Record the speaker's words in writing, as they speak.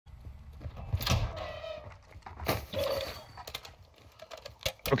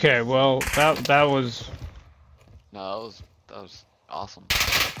Okay, well, that was... No, that was awesome.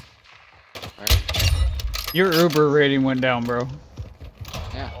 Right? Your Uber rating went down, bro.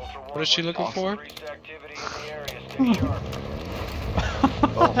 Yeah. What is she looking for?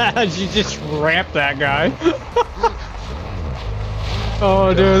 She just ramped that guy.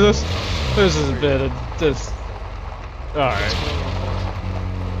 Oh, dude, this is a bit of this. All right.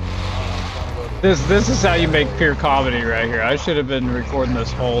 This is how you make pure comedy right here. I should have been recording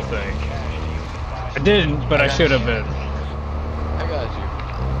this whole thing. I didn't, but I should have been. I got you.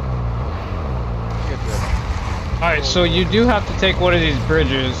 Good. All right, so you do have to take one of these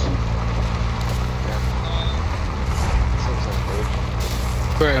bridges.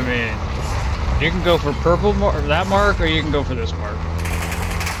 I mean, you can go for purple that mark, or you can go for this mark.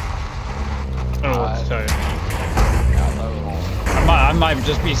 I don't know what to tell you. I might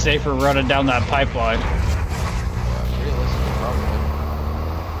just be safer running down that pipeline.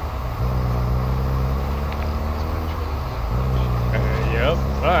 Yep.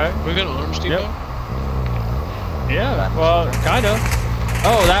 All right. We're gonna arms depot. Yep. Yeah. Well, kinda.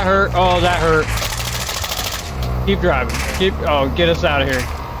 Oh, that hurt. Oh, that hurt. Keep driving. Keep. Oh, get us out of here.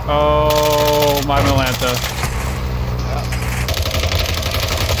 Oh, my Milanta.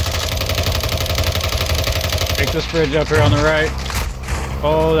 Take this bridge up here on the right.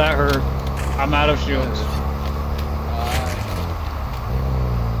 Oh, that hurt. I'm out of shields.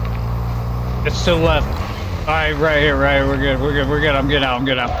 It's to the left. Alright, right here, right here. We're good, we're good, we're good. I'm getting out, I'm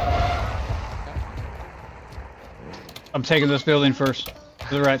getting out. I'm taking this building first.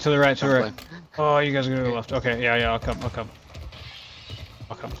 To the right, to the right, to the right. Oh, you guys are gonna go left. Okay, yeah, I'll come, I'll come.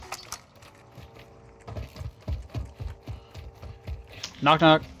 I'll come. Knock,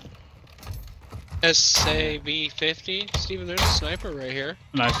 knock. SAV-50? Steven, there's a sniper right here.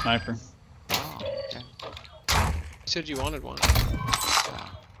 Nice sniper. Oh, okay. You said you wanted one. Yeah.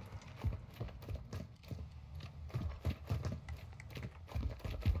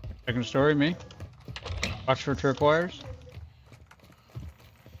 Second story, me. Watch for tripwires.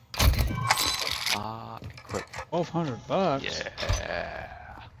 Quick. $1,200. Yeah.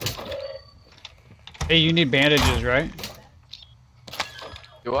 Hey, you need bandages, right?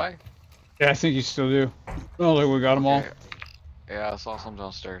 Do I? Yeah, I think you still do. I don't think we got them all. Yeah, I saw some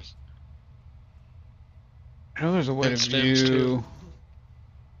downstairs. I know there's a way to view. Too.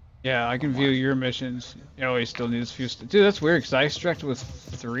 Yeah, I can view your missions. Oh, he still needs a few. Dude, that's weird because I extracted with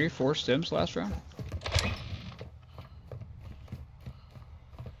 3, 4 stims last round.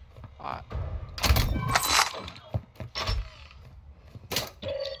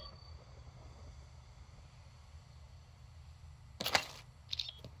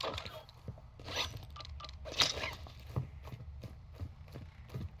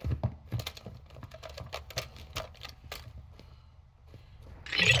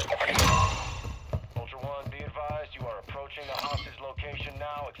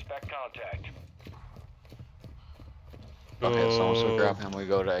 Okay, so once we grab him, we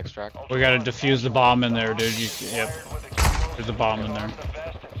go to extract. We gotta defuse the bomb in there, dude. Yep. There's a bomb in there.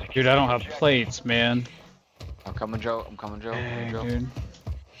 Dude, I don't have plates, man. I'm coming, Joe. I'm coming, Joe. Dang, Joe. dude.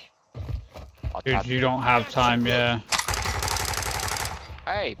 Dude, you don't have time, yeah.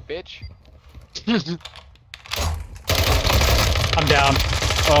 Hey, bitch. I'm down.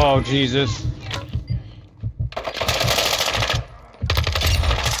 Oh, Jesus.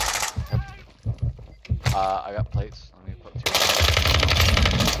 I got plates. Let me put 2.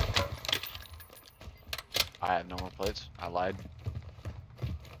 I have no more plates. I lied.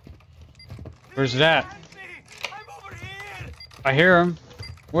 Where's it at? I hear him.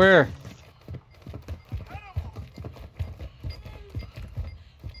 Where?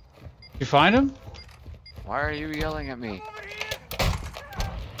 You find him? Why are you yelling at me?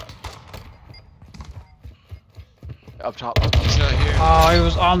 Up top. He's not here. Oh, he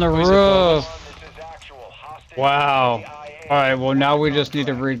was on the roof. Wow. Alright, well now we just need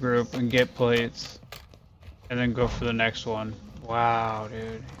to regroup and get plates. And then go for the next one. Wow,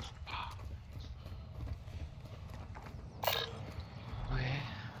 dude.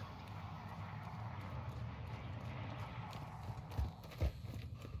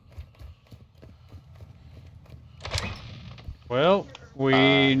 Well,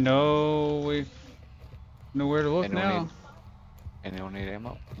 we know where to look now. Anyone need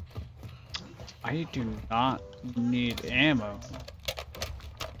ammo? I do not need ammo.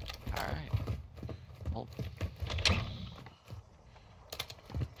 Alright. Well.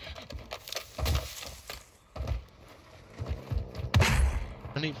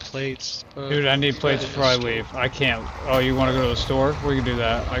 I need plates. Dude, I need plates before I leave. I can't. Oh, you want to go to the store? We can do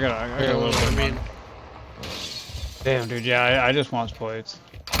that. I got a little bit. I mean, Damn, dude. Yeah, I just want plates.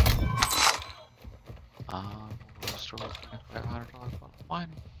 Store $500 wine.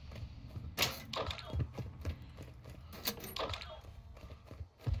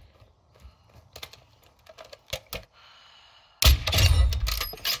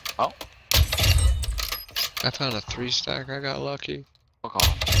 Oh. I found a 3-stack. I got lucky. Fuck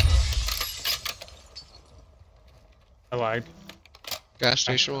off. I lied. Gas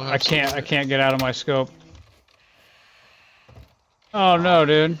station will have I can't get out of my scope. Oh no,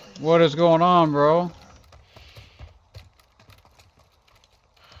 dude. What is going on, bro?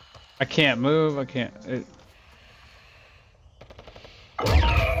 I can't move. I can't.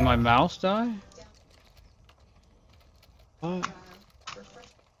 My mouse die? What?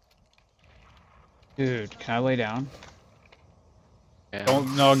 Dude, can I lay down? Yeah.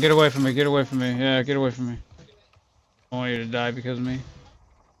 Don't, no, get away from me, get away from me. Yeah, get away from me. I want you to die because of me.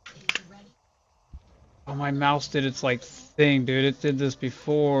 Oh, my mouse did its like thing, dude. It did this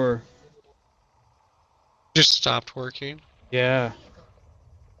before. Just stopped working. Yeah.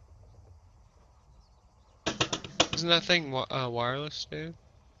 Isn't that thing wireless, dude?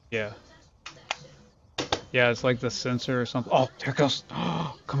 Yeah. Yeah, it's like the sensor or something. Oh, there it goes.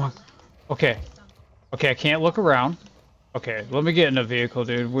 Oh, come on. Okay. Okay, I can't look around. Okay, let me get in a vehicle,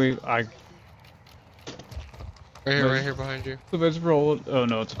 dude. Right here behind you. Let's roll it. Oh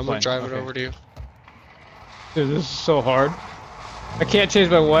no, it's a I'm plane. gonna drive it Okay. over to you. Dude, this is so hard. I can't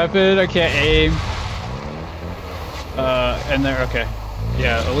change my weapon. I can't aim. And there. Okay.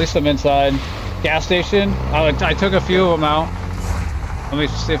 Yeah, at least I'm inside. Gas station. I took a few of them out. Let me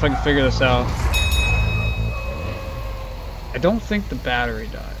see if I can figure this out. I don't think the battery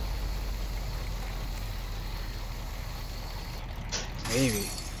died. Maybe.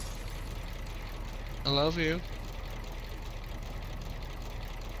 I love you.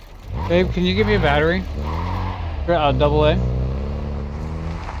 Babe, can you give me a battery? Double A. I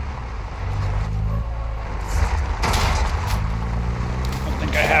don't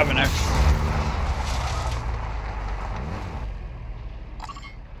think I have an extra.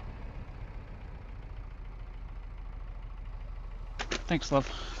 Thanks, love.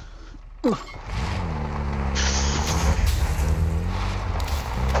 Ooh.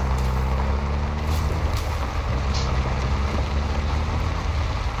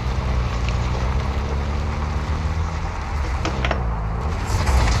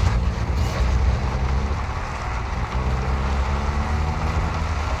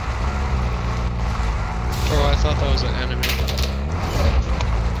 Oh, I thought that was an enemy.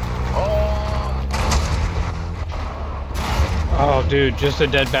 Oh, dude, just a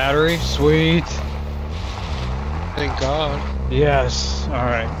dead battery? Sweet. Thank God. Yes.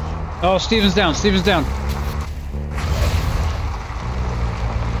 Alright. Oh, Steven's down. Steven's down.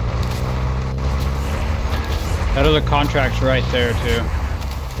 That other contract's right there, too.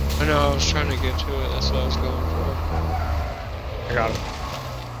 I know, I was trying to get to it. That's what I was going for. I got him.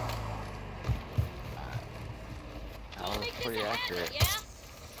 That was pretty accurate.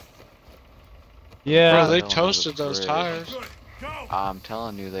 Yeah. Bro, they That one was toasted those great. tires. I'm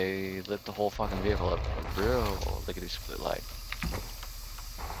telling you, they lit the whole fucking vehicle up real lickety split light.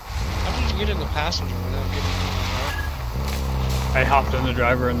 How did you get in the passenger without getting in the car? I hopped in the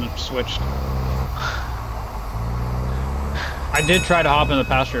driver and then switched. I did try to hop in the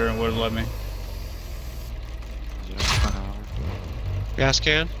passenger and it wouldn't let me. Gas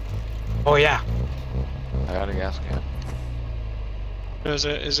can? Oh, yeah. I got a gas can. Was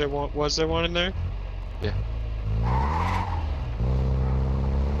there one in there? Yeah.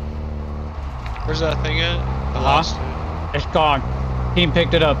 Where's that thing at? I lost it. It's gone. Team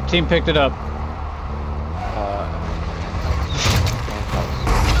picked it up. Team picked it up.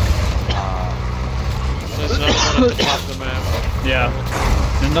 There's another one at the top of the map. Yeah.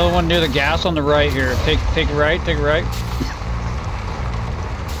 Another one near the gas on the right here. Take a right, take a right.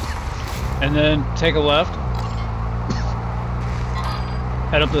 And then take a left.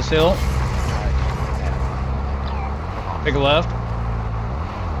 Head up this hill. Take a left.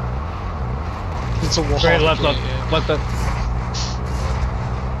 It's a wall. Straight left, Yeah, left, yeah. left, left.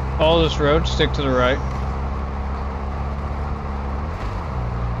 Follow this road, stick to the right.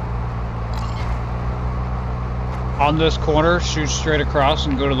 On this corner, shoot straight across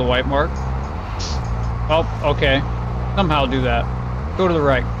and go to the white mark. Oh, okay. Somehow do that. Go to the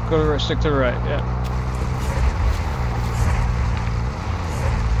right. Go to the right, stick to the right, yeah.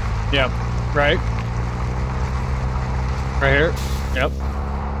 Yep, right. Right here. Yep.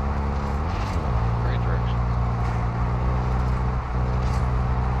 Great direction.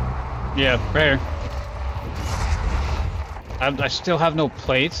 Yeah, right here. I still have no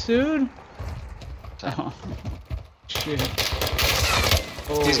plates, dude. Oh, shit.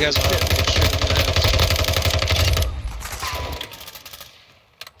 These guys are shooting the heads.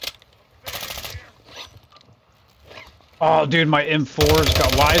 Oh, dude, my M4's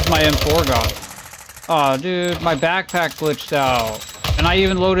got. Why is my M4 gone? Oh, dude, my backpack glitched out. And I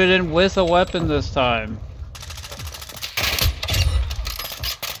even loaded in with a weapon this time.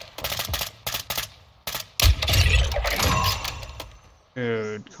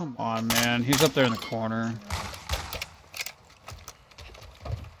 Dude, come on, man. He's up there in the corner.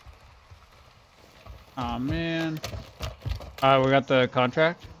 Aw, man. Alright, we got the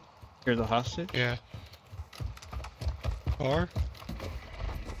contract. Here's the hostage. Yeah. Or?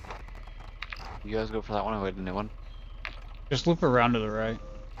 You guys go for that one or wait a new one? Just loop around to the right.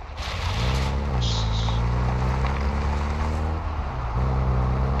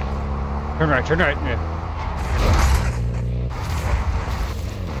 Turn right, yeah.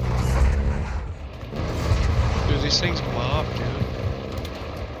 Dude, these things come off, dude.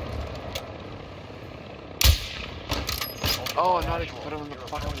 Oh, no, they put him in the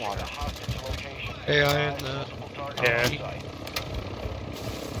fucking water. AI in the... Yeah.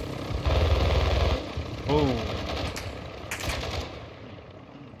 Oh.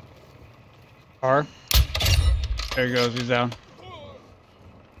 Car. There he goes, he's down.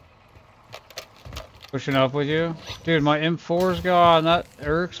 Pushing up with you. Dude, my M4's gone. That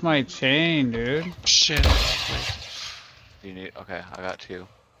irks my chain, dude. Shit. Do you need... Okay, I got 2.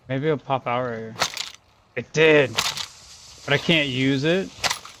 Maybe it'll pop out right here. It did. But I can't use it.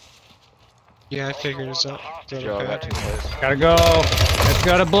 Yeah, I figured it's up. Joe, I got 2 plates. Gotta go. It's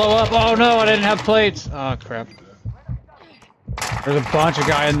gotta blow up. Oh no, I didn't have plates. Oh crap. There's a bunch of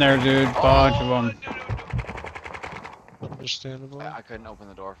guys in there, dude. Bunch of them. Understandable. I couldn't open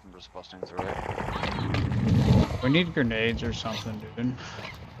the door from just busting through it. We need grenades or something, dude.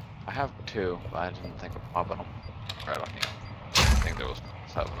 I have 2, but I didn't think of popping them right on you. I think there was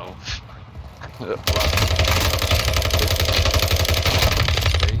 7 of them.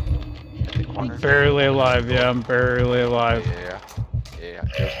 I'm barely alive. Yeah, I'm barely alive. Yeah.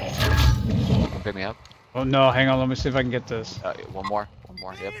 Pick me up. Oh no, hang on. Let me see if I can get this. One more.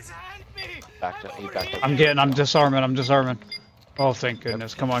 Yep. He backed up. I'm disarming. Oh, thank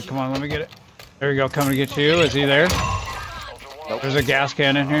goodness. Come on, let me get it. There you go, coming to get you. Is he there? Nope. There's a gas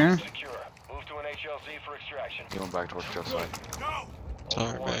can in here. He went back towards Joe's side.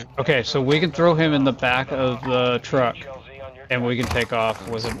 Sorry, man. Okay, so we can throw him in the back of the truck. And we can take off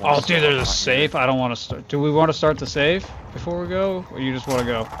with him. Oh, dude, there's a safe. I don't want to start. Do we want to start the safe before we go? Or you just want to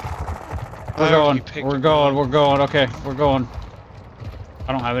go? We're going. Okay, we're going.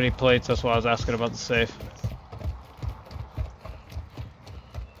 I don't have any plates. That's why I was asking about the safe.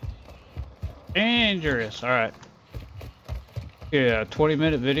 Dangerous. All right. Yeah,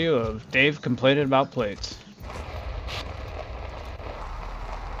 20-minute video of Dave complaining about plates.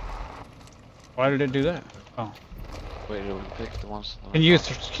 Why did it do that? Oh. Wait, did we pick the ones? Can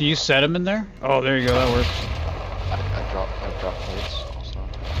you set him in there? Oh, there you go. That works. I dropped plates also.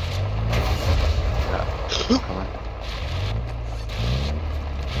 Yeah, coming.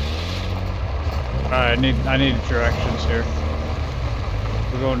 Alright, I need directions here.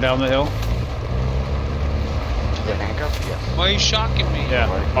 We're going down the hill. The handcuff? Yes. Why are you shocking me? Yeah.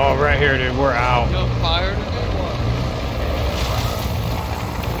 Oh, right here, dude. We're out. You have fire to do what?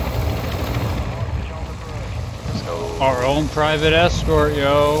 Let's go. Our own private escort,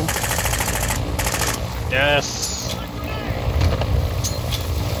 yo. Yes.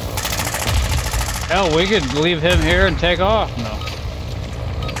 Hell, we could leave him here and take off. No.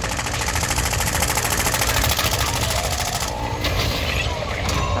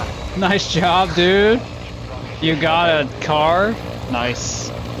 Nice job, dude. You got a car.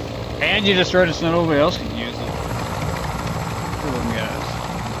 Nice. And you destroyed it so nobody else can use it. Look at them guys.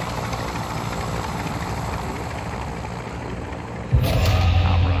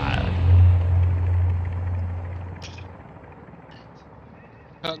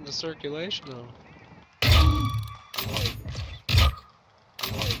 Out in the circulation though.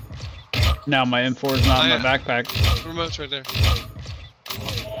 Now my M4 is not in my backpack. Remote's right there.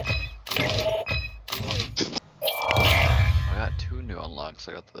 I got 2 new unlocks.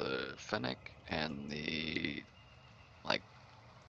 I got the Fennec and the